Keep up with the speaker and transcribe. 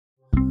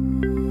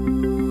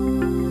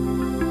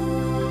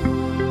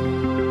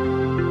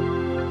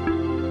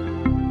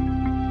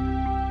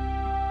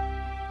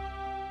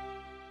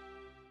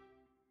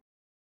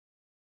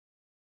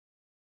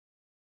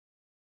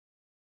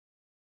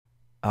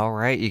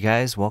Alright, you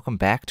guys, welcome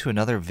back to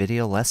another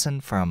video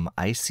lesson from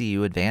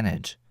ICU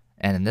Advantage.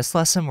 And in this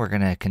lesson, we're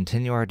going to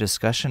continue our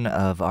discussion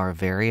of our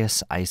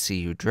various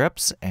ICU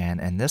drips, and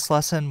in this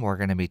lesson, we're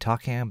going to be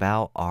talking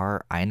about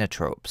our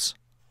inotropes.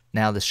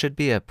 Now, this should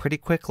be a pretty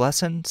quick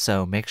lesson,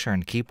 so make sure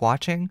and keep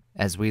watching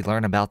as we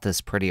learn about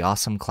this pretty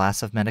awesome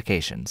class of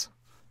medications.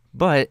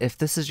 But if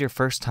this is your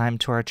first time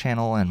to our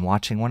channel and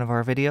watching one of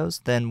our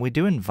videos, then we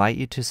do invite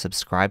you to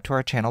subscribe to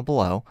our channel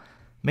below.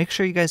 Make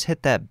sure you guys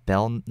hit that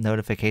bell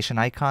notification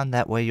icon,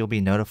 that way you'll be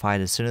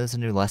notified as soon as the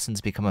new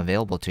lessons become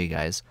available to you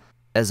guys.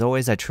 As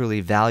always, I truly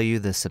value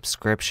the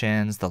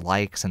subscriptions, the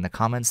likes, and the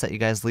comments that you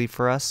guys leave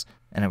for us,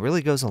 and it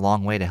really goes a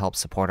long way to help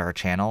support our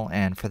channel,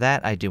 and for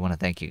that, I do want to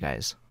thank you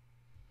guys.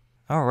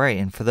 Alright,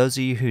 and for those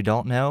of you who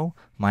don't know,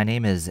 my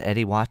name is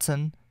Eddie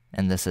Watson,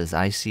 and this is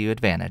ICU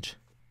Advantage.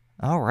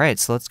 Alright,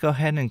 so let's go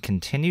ahead and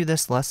continue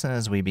this lesson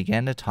as we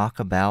begin to talk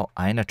about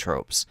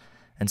inotropes.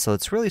 And so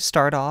let's really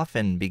start off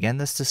and begin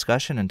this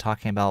discussion and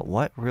talking about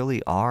what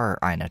really are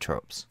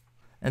inotropes.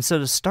 And so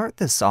to start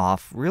this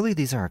off, really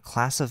these are a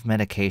class of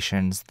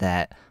medications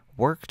that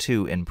work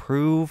to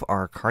improve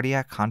our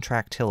cardiac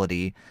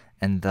contractility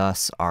and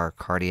thus our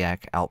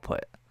cardiac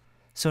output.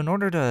 So in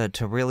order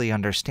to really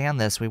understand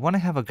this, we want to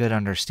have a good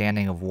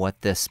understanding of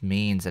what this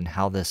means and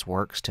how this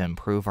works to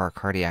improve our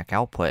cardiac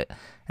output.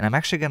 And I'm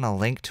actually going to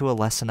link to a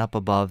lesson up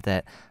above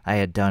that I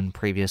had done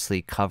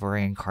previously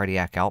covering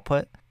cardiac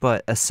output.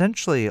 But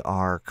essentially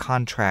our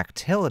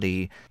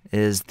contractility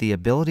is the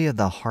ability of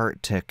the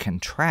heart to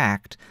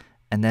contract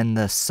and then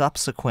the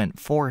subsequent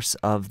force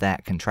of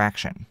that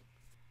contraction.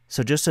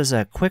 So just as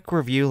a quick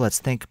review, let's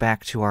think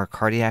back to our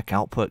cardiac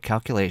output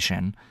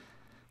calculation.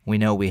 We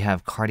know we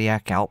have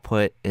cardiac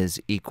output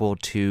is equal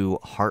to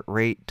heart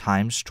rate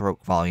times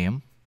stroke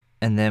volume.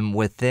 And then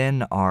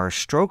within our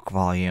stroke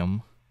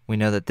volume, we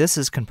know that this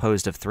is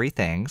composed of three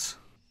things: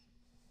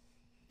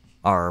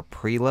 our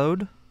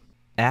preload,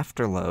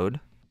 afterload,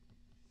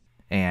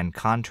 and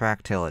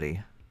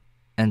contractility.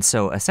 And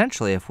so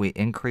essentially, if we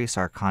increase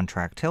our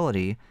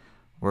contractility,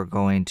 we're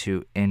going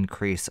to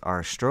increase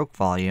our stroke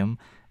volume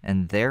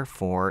and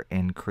therefore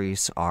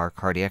increase our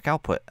cardiac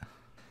output.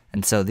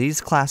 And so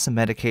these class of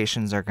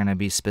medications are going to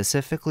be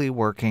specifically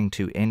working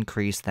to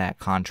increase that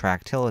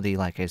contractility,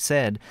 like I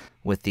said,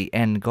 with the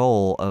end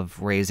goal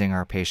of raising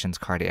our patient's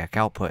cardiac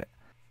output.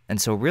 And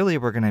so really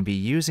we're going to be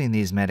using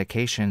these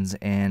medications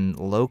in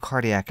low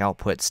cardiac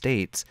output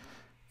states,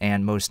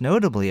 and most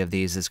notably of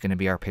these is going to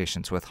be our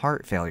patients with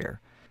heart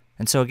failure.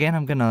 And so again,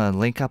 I'm going to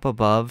link up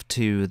above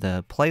to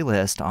the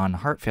playlist on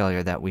heart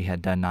failure that we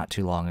had done not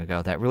too long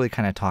ago that really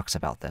kind of talks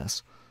about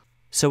this.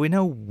 So we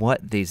know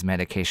what these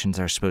medications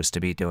are supposed to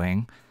be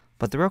doing,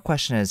 but the real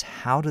question is,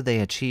 how do they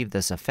achieve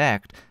this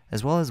effect,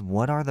 as well as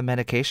what are the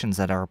medications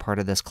that are a part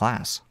of this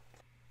class?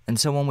 And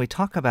so when we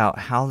talk about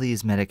how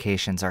these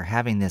medications are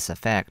having this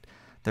effect,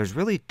 there's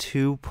really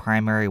two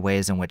primary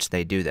ways in which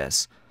they do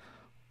this.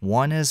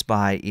 One is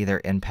by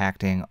either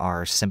impacting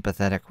our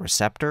sympathetic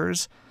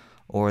receptors,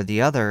 or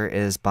the other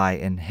is by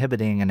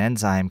inhibiting an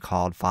enzyme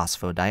called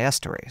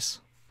phosphodiesterase.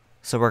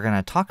 So we're going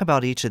to talk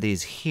about each of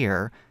these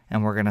here,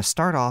 and we're going to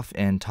start off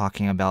in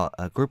talking about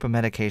a group of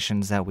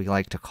medications that we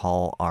like to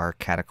call our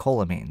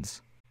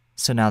catecholamines.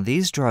 So now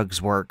these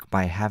drugs work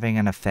by having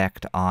an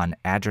effect on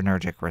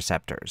adrenergic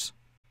receptors.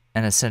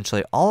 And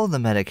essentially all of the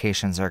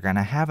medications are going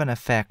to have an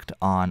effect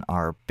on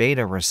our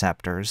beta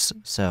receptors,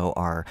 so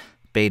our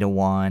beta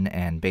 1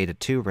 and beta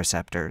 2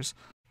 receptors.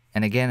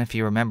 And again, if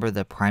you remember,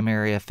 the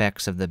primary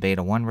effects of the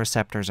beta 1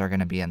 receptors are going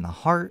to be in the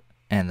heart,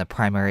 and the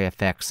primary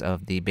effects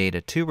of the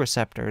beta 2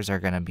 receptors are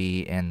going to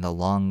be in the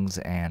lungs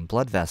and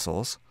blood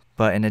vessels.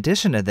 But in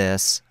addition to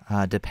this,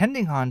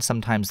 depending on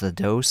sometimes the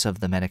dose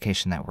of the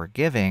medication that we're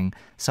giving,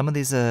 some of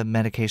these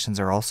medications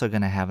are also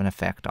going to have an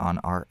effect on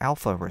our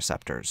alpha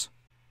receptors.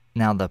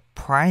 Now, the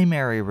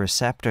primary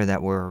receptor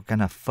that we're going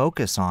to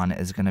focus on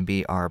is going to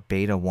be our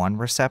beta 1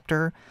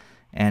 receptor.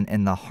 And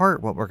in the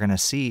heart, what we're going to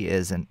see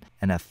is an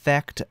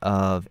effect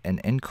of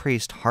an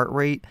increased heart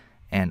rate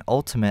and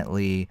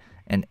ultimately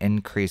an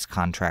increased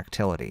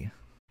contractility.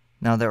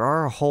 Now, there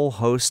are a whole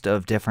host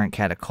of different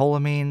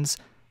catecholamines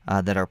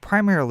that are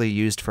primarily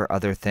used for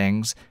other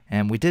things,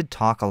 and we did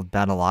talk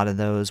about a lot of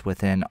those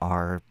within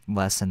our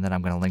lesson that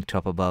I'm going to link to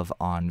up above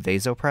on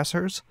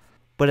vasopressors.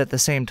 But at the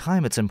same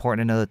time, it's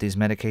important to know that these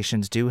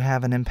medications do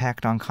have an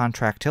impact on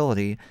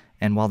contractility,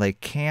 and while they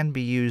can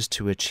be used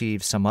to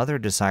achieve some other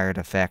desired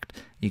effect,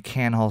 you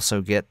can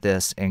also get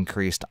this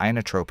increased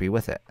inotropy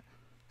with it.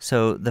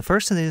 So the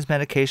first of these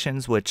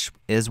medications, which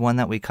is one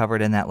that we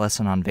covered in that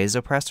lesson on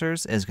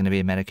vasopressors, is going to be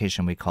a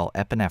medication we call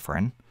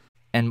epinephrine.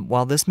 And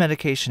while this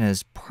medication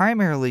is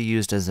primarily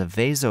used as a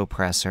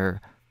vasopressor,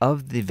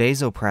 of the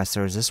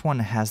vasopressors, this one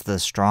has the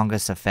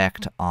strongest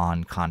effect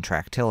on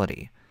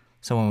contractility.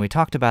 So when we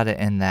talked about it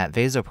in that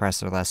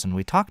vasopressor lesson,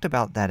 we talked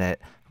about that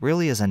it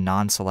really is a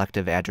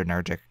non-selective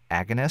adrenergic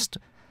agonist,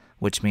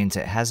 which means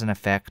it has an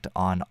effect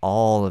on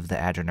all of the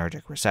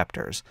adrenergic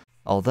receptors.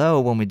 Although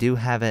when we do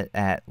have it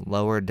at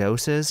lower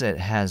doses, it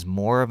has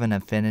more of an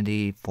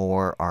affinity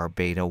for our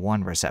beta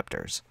 1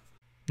 receptors.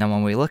 Now,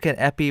 when we look at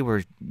Epi,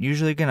 we're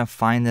usually going to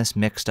find this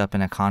mixed up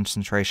in a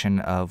concentration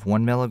of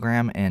 1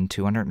 milligram in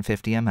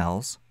 250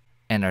 mLs.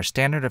 And our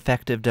standard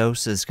effective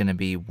dose is going to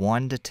be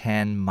 1 to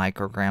 10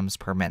 micrograms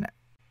per minute.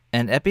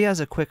 And Epi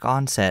has a quick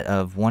onset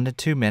of 1 to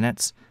 2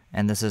 minutes,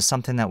 and this is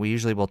something that we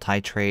usually will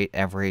titrate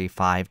every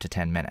 5 to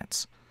 10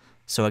 minutes.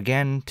 So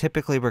again,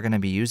 typically we're going to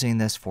be using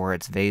this for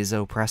its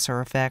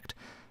vasopressor effect,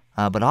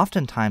 but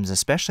oftentimes,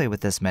 especially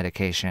with this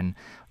medication,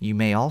 you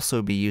may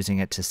also be using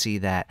it to see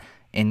that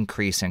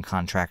increase in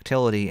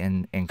contractility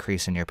and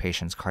increase in your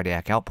patient's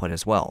cardiac output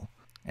as well.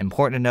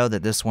 Important to know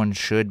that this one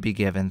should be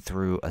given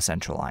through a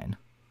central line.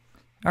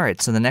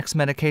 Alright, so the next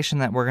medication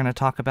that we're going to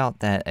talk about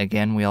that,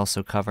 again, we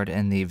also covered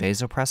in the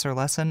vasopressor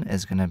lesson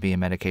is going to be a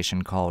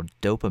medication called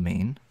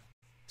Dopamine.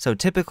 So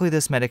typically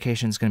this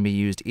medication is going to be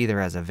used either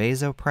as a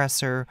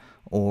vasopressor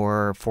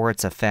or for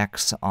its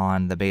effects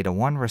on the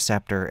beta-1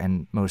 receptor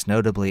and most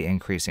notably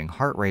increasing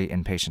heart rate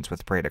in patients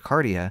with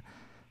bradycardia.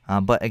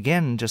 But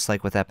again, just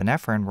like with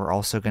epinephrine, we're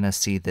also going to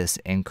see this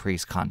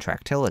increased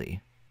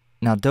contractility.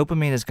 Now,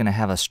 dopamine is going to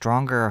have a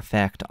stronger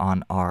effect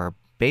on our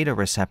beta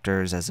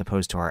receptors as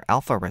opposed to our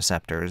alpha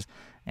receptors,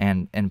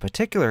 and in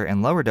particular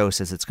in lower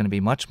doses it's going to be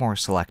much more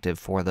selective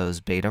for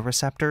those beta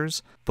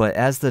receptors, but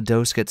as the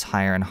dose gets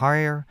higher and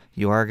higher,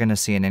 you are going to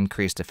see an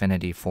increased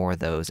affinity for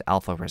those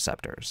alpha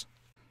receptors.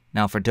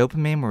 Now for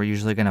dopamine, we're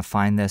usually going to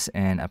find this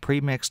in a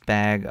pre-mixed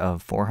bag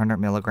of 400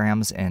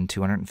 milligrams and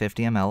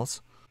 250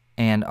 mLs,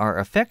 and our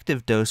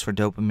effective dose for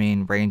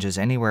dopamine ranges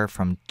anywhere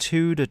from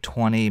 2 to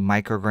 20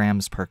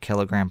 micrograms per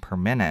kilogram per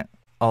minute.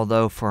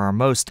 Although for our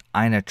most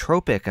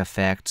inotropic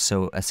effect,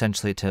 so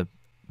essentially to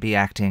be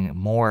acting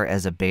more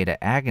as a beta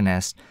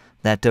agonist,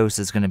 that dose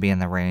is going to be in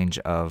the range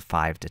of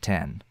 5 to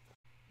 10.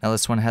 Now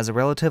this one has a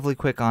relatively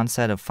quick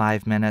onset of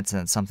 5 minutes,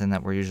 and it's something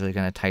that we're usually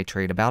going to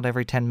titrate about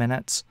every 10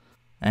 minutes.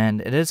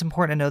 And it is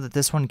important to know that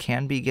this one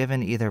can be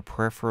given either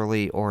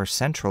peripherally or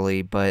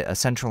centrally, but a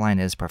central line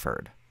is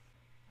preferred.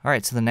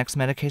 Alright, so the next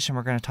medication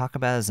we're going to talk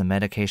about is a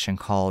medication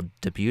called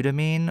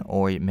Dobutamine,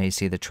 or you may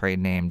see the trade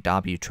name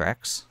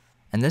Dobutamine.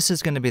 And this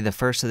is going to be the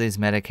first of these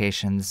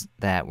medications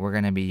that we're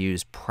going to be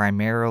used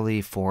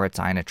primarily for its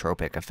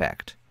inotropic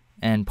effect.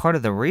 And part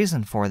of the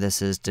reason for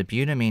this is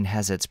dobutamine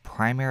has its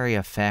primary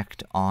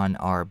effect on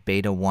our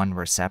beta-1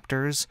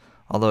 receptors,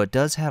 although it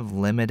does have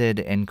limited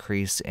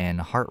increase in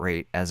heart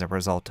rate as a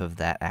result of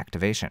that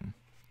activation.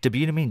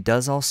 Dobutamine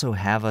does also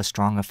have a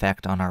strong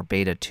effect on our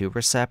beta-2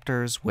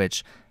 receptors,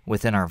 which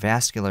within our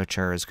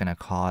vasculature is going to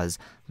cause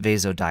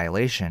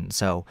vasodilation.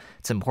 So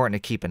it's important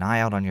to keep an eye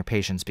out on your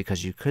patients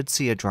because you could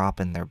see a drop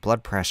in their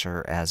blood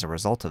pressure as a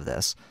result of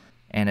this.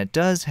 And it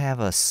does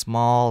have a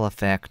small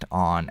effect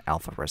on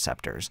alpha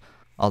receptors,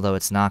 although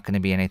it's not going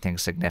to be anything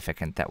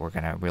significant that we're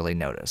going to really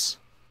notice.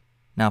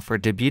 Now for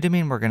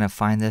dobutamine, we're going to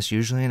find this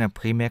usually in a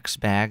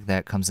premixed bag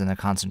that comes in a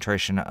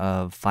concentration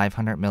of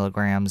 500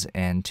 milligrams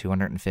and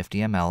 250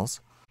 mLs.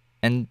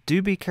 And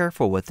do be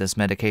careful with this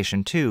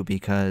medication too,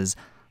 because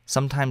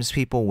sometimes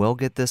people will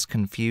get this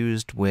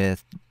confused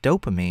with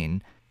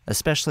dopamine,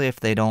 especially if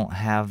they don't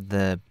have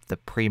the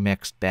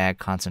pre-mixed bag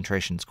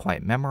concentrations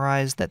quite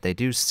memorized, that they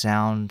do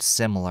sound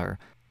similar.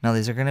 Now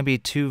these are going to be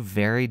two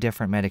very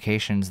different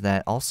medications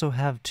that also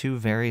have two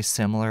very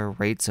similar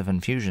rates of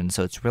infusion,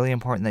 so it's really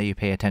important that you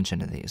pay attention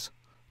to these.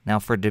 Now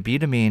for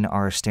dobutamine,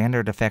 our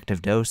standard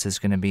effective dose is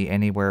going to be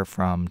anywhere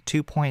from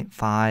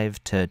 2.5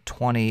 to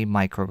 20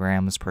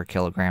 micrograms per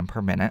kilogram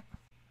per minute.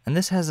 And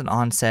this has an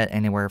onset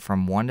anywhere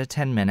from 1 to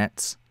 10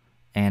 minutes,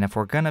 and if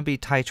we're going to be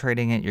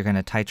titrating it, you're going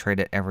to titrate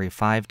it every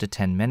 5 to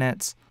 10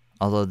 minutes,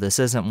 although this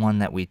isn't one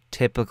that we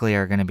typically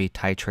are going to be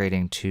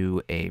titrating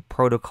to a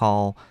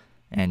protocol,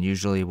 and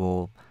usually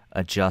we'll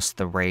adjust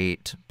the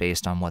rate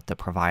based on what the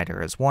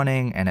provider is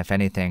wanting, and if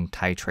anything,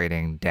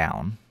 titrating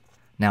down.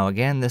 Now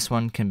again, this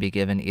one can be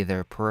given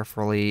either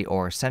peripherally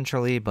or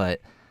centrally, but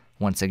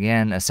once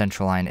again, a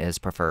central line is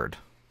preferred.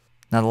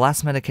 Now the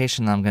last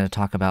medication that I'm going to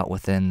talk about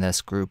within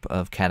this group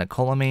of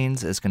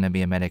catecholamines is going to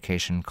be a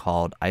medication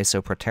called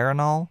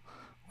Isoproterenol,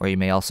 or you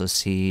may also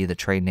see the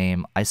trade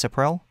name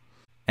Isoproterenol.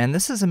 And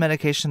this is a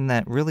medication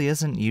that really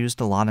isn't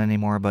used a lot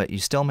anymore, but you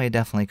still may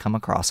definitely come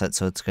across it,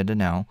 so it's good to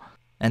know.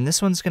 And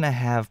this one's going to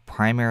have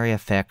primary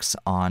effects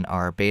on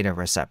our beta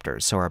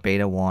receptors, so our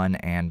beta-1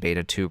 and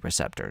beta-2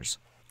 receptors.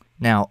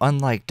 Now,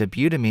 unlike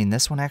dobutamine,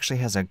 this one actually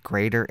has a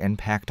greater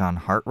impact on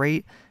heart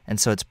rate, and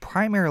so it's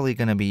primarily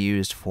going to be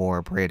used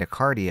for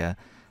bradycardia,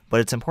 but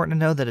it's important to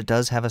know that it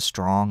does have a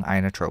strong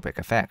inotropic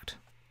effect.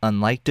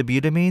 Unlike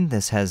dobutamine,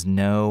 this has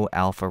no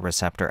alpha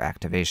receptor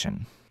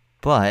activation.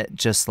 But,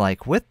 just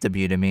like with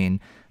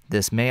dobutamine,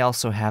 this may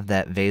also have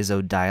that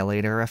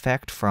vasodilator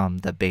effect from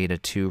the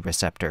beta-2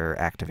 receptor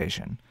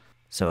activation.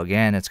 So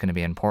again, it's going to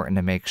be important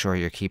to make sure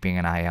you're keeping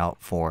an eye out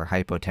for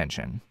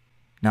hypotension.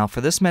 Now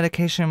for this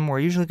medication, we're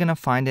usually going to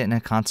find it in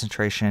a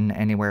concentration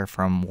anywhere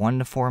from 1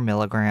 to 4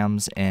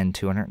 milligrams in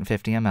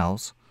 250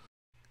 mLs.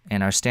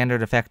 And our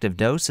standard effective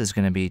dose is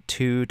going to be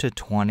 2 to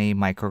 20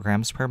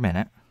 micrograms per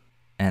minute.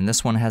 And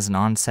this one has an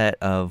onset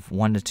of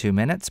 1 to 2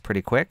 minutes,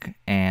 pretty quick.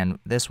 And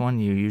this one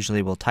you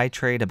usually will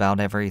titrate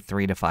about every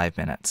 3 to 5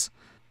 minutes.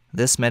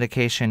 This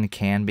medication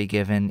can be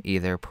given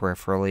either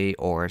peripherally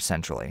or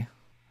centrally.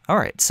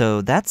 Alright,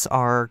 so that's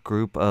our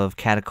group of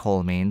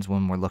catecholamines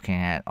when we're looking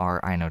at our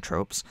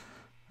inotropes.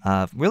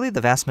 Really,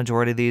 the vast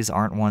majority of these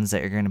aren't ones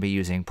that you're going to be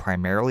using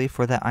primarily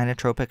for that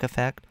inotropic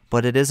effect,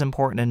 but it is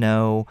important to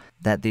know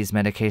that these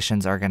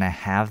medications are going to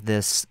have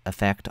this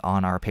effect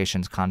on our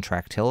patient's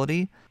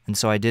contractility, and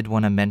so I did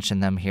want to mention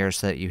them here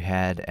so that you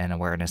had an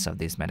awareness of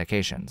these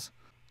medications.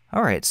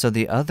 Alright, so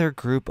the other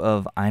group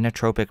of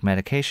inotropic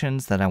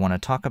medications that I want to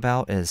talk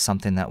about is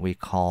something that we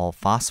call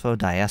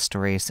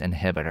phosphodiesterase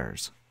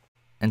inhibitors.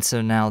 And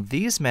so now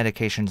these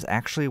medications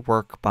actually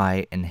work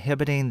by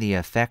inhibiting the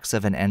effects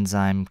of an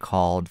enzyme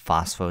called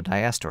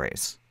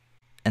phosphodiesterase.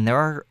 And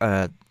there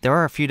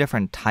are a few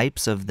different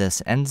types of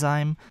this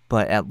enzyme,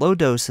 but at low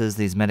doses,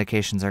 these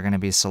medications are going to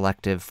be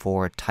selective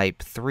for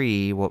type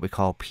 3, what we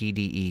call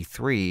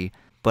PDE3,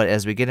 but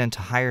as we get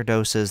into higher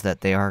doses, that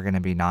they are going to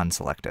be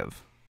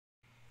non-selective.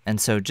 And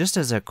so just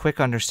as a quick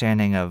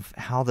understanding of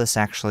how this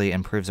actually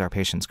improves our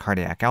patient's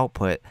cardiac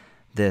output,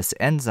 this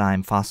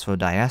enzyme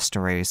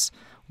phosphodiesterase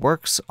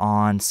works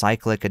on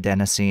cyclic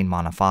adenosine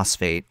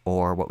monophosphate,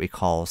 or what we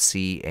call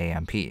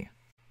CAMP.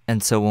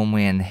 And so when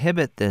we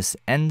inhibit this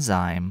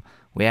enzyme,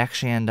 we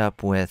actually end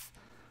up with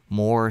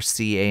more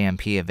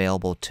CAMP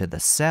available to the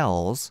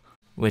cells,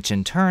 which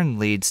in turn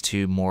leads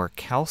to more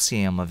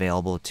calcium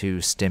available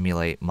to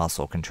stimulate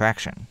muscle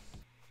contraction.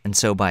 And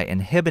so by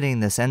inhibiting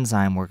this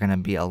enzyme, we're going to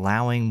be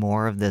allowing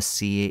more of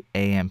this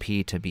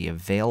CAMP to be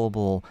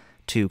available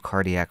to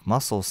cardiac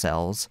muscle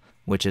cells,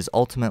 which is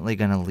ultimately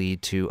going to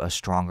lead to a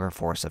stronger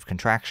force of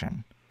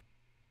contraction.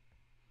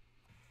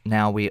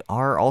 Now, we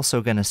are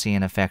also going to see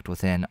an effect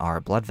within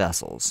our blood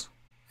vessels.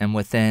 And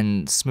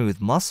within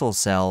smooth muscle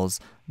cells,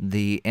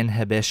 the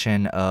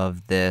inhibition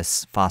of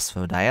this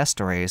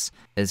phosphodiesterase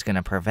is going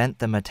to prevent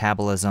the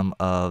metabolism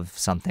of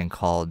something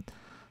called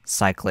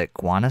cyclic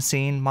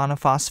guanosine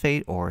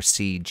monophosphate, or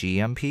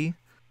cGMP.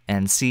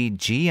 And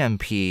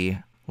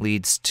cGMP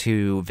leads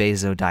to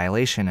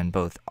vasodilation in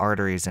both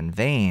arteries and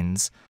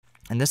veins.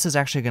 And this is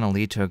actually going to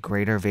lead to a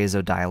greater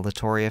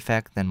vasodilatory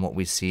effect than what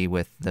we see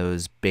with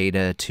those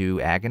beta-2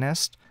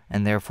 agonists.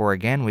 And therefore,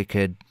 again, we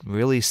could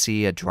really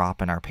see a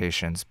drop in our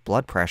patient's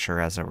blood pressure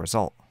as a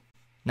result.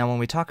 Now, when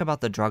we talk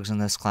about the drugs in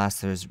this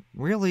class, there's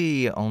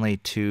really only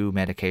two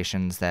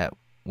medications that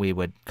we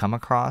would come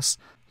across.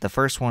 The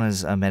first one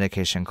is a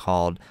medication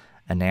called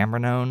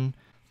Milrinone,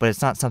 but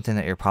it's not something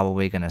that you're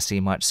probably going to see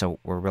much, so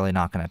we're really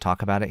not going to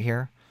talk about it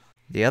here.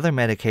 The other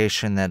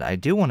medication that I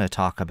do want to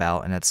talk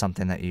about, and it's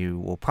something that you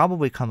will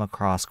probably come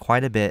across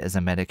quite a bit, is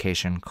a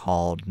medication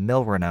called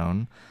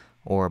Milrinone,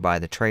 or by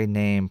the trade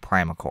name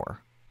Primacor.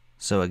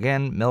 So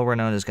again,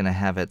 Milrinone is going to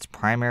have its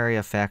primary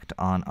effect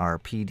on our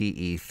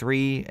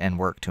PDE3 and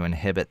work to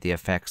inhibit the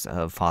effects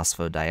of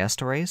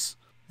phosphodiesterase.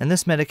 And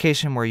this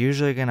medication we're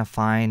usually going to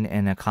find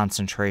in a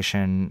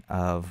concentration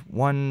of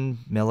 1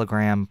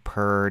 milligram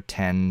per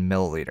 10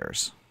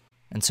 milliliters.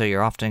 And so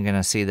you're often going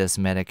to see this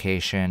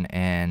medication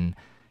in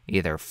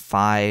either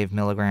 5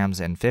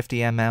 milligrams in 50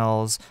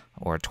 mLs,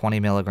 or 20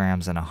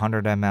 milligrams in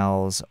 100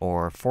 mLs,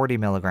 or 40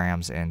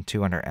 milligrams in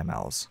 200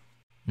 mLs.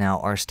 Now,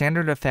 our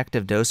standard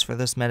effective dose for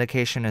this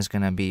medication is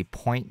going to be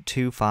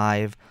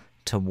 0.25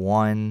 to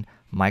 1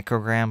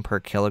 microgram per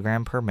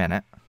kilogram per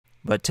minute.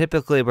 But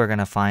typically, we're going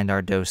to find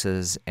our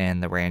doses in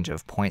the range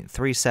of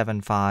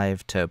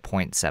 0.375 to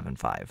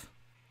 0.75.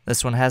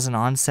 This one has an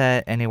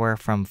onset anywhere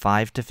from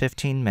 5 to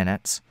 15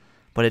 minutes,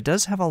 but it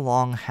does have a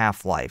long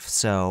half-life.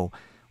 So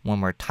when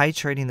we're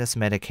titrating this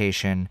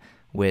medication,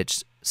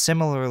 which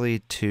similarly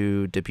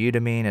to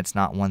Dobutamine, it's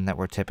not one that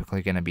we're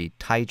typically going to be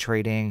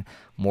titrating,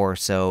 more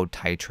so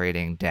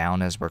titrating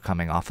down as we're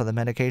coming off of the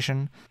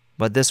medication.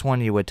 But this one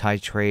you would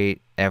titrate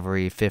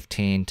every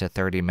 15 to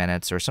 30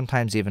 minutes, or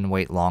sometimes even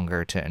wait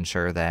longer to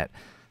ensure that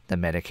the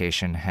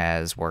medication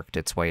has worked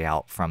its way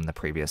out from the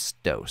previous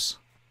dose.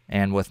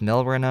 And with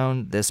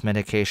Milrinone, this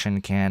medication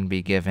can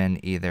be given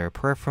either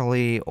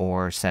peripherally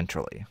or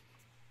centrally.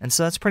 And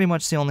so that's pretty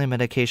much the only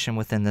medication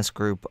within this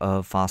group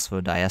of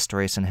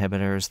phosphodiesterase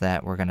inhibitors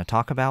that we're going to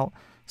talk about.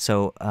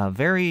 So a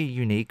very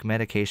unique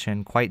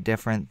medication, quite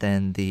different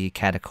than the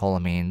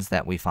catecholamines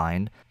that we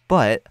find.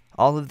 But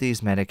all of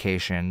these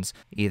medications,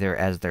 either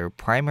as their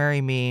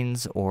primary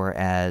means or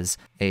as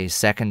a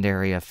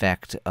secondary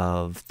effect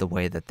of the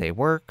way that they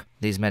work,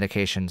 these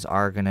medications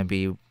are going to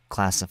be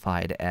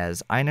classified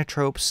as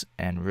inotropes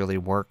and really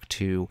work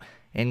to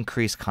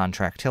increase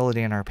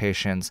contractility in our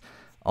patients,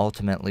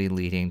 ultimately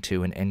leading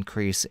to an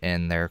increase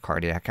in their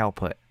cardiac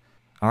output.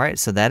 Alright,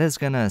 so that is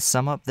going to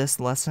sum up this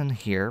lesson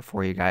here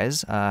for you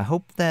guys. I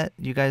hope that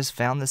you guys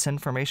found this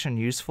information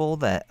useful,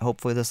 that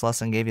hopefully this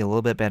lesson gave you a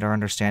little bit better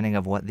understanding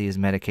of what these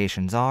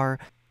medications are,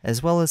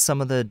 as well as some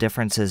of the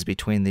differences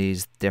between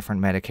these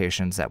different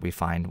medications that we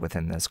find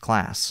within this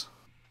class.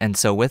 And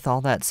so with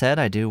all that said,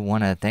 I do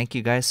want to thank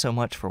you guys so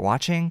much for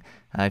watching.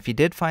 If you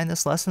did find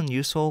this lesson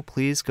useful,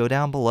 please go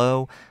down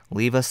below,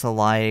 leave us a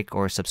like,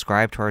 or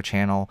subscribe to our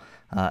channel,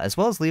 as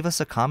well as leave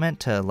us a comment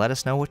to let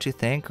us know what you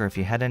think, or if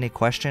you had any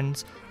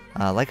questions.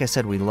 Like I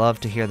said, we love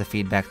to hear the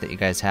feedback that you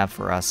guys have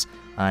for us,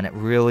 and it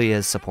really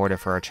is supportive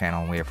for our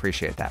channel, and we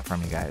appreciate that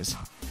from you guys.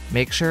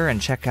 Make sure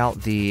and check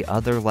out the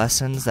other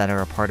lessons that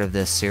are a part of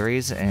this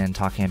series and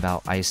talking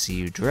about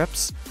ICU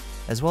drips,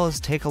 as well as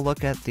take a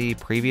look at the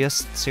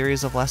previous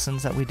series of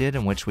lessons that we did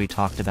in which we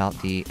talked about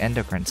the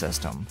endocrine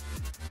system.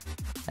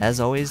 As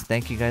always,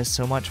 thank you guys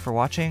so much for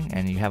watching,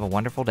 and you have a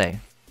wonderful day.